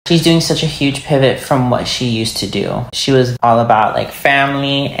She's doing such a huge pivot from what she used to do. She was all about like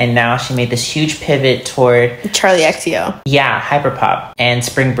family, and now she made this huge pivot toward Charli XCX. Yeah, hyperpop and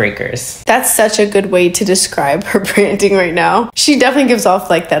spring breakers. That's such a good way to describe her branding right now. She definitely gives off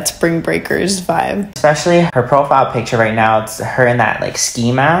like that spring breakers vibe. Especially her profile picture right now, it's her in that like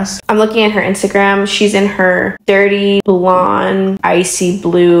ski mask. I'm looking at her Instagram. She's in her dirty blonde, icy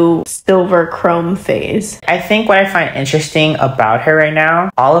blue, silver chrome phase. I think what I find interesting about her right now,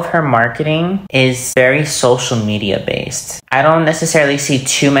 all of her marketing is very social media based. I don't necessarily see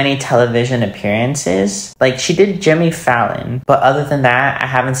too many television appearances. Like she did Jimmy Fallon, but other than that, I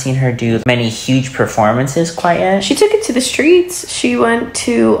haven't seen her do many huge performances quite yet. She took it to the streets. She went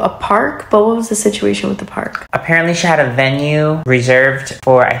to a park, but what was the situation with the park? Apparently she had a venue reserved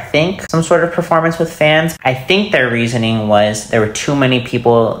for, I think, some sort of performance with fans. I think their reasoning was there were too many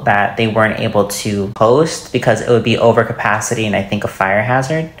people that they weren't able to host because it would be over capacity and I think a fire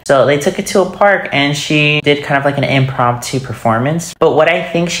hazard. So they took it to a park and she did kind of like an impromptu performance. But what I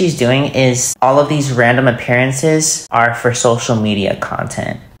think she's doing is all of these random appearances are for social media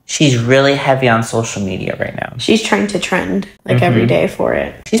content. She's really heavy on social media right now. She's trying to trend like every day for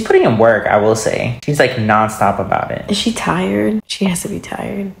it. She's putting in work, I will say. She's like nonstop about it. Is she tired? She has to be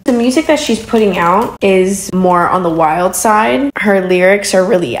tired. The music that she's putting out is more on the wild side. Her lyrics are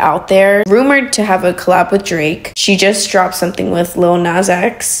really out there. Rumored to have a collab with Drake. She just dropped something with Lil Nas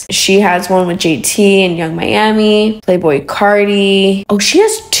X. She has one with JT and Young Miami, Playboi Carti. Oh, she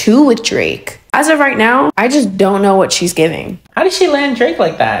has two with Drake. As of right now, I just don't know what she's giving. How did she land Drake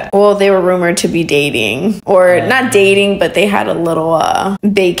like that? Well, they were rumored to be dating. Or not dating, but they had a little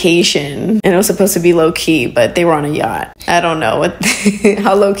vacation. And it was supposed to be low-key, but they were on a yacht. I don't know what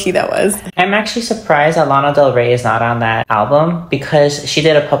how low-key that was. I'm actually surprised that Lana Del Rey is not on that album because she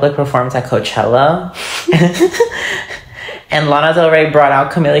did a public performance at Coachella. And Lana Del Rey brought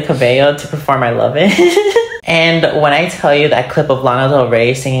out Camila Cabello to perform I Love It. And when I tell you that clip of Lana Del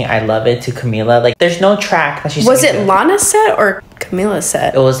Rey singing I Love It to Camila, like there's no track that she's Was it Lana's set or Camila's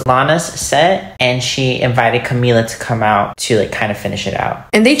set? It was Lana's set, and she invited Camila to come out to like kind of finish it out.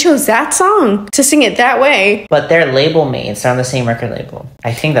 And they chose that song to sing it that way. But they're label mates. They're on the same record label.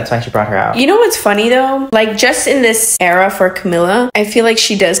 I think that's why she brought her out. You know what's funny though? Like just in this era for Camila, I feel like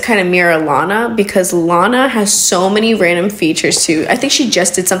she does kind of mirror Lana because Lana has so many random features too. I think she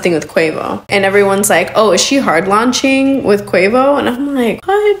just did something with Quavo. And everyone's like, oh, is she hard launching with Quavo? And I'm like,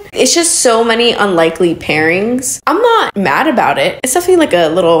 what? It's just so many unlikely pairings. I'm not mad about it. It's definitely like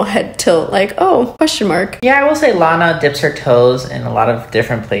a little head tilt, like, oh, question mark. Yeah, I will say Lana dips her toes in a lot of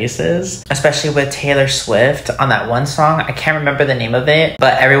different places, especially with Taylor Swift on that one song. I can't remember the name of it,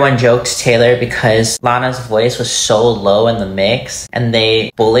 but everyone joked Taylor because Lana's voice was so low in the mix and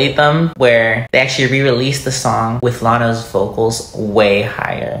they bullied them where they actually re-released the song with Lana's vocals way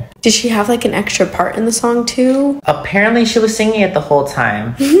higher. Did she have like an extra part in the song too? Apparently she was singing it the whole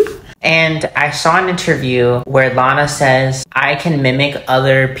time. And I saw an interview where Lana says, I can mimic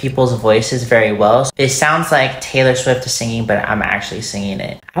other people's voices very well. It sounds like Taylor Swift is singing, but I'm actually singing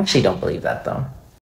it. I actually don't believe that though.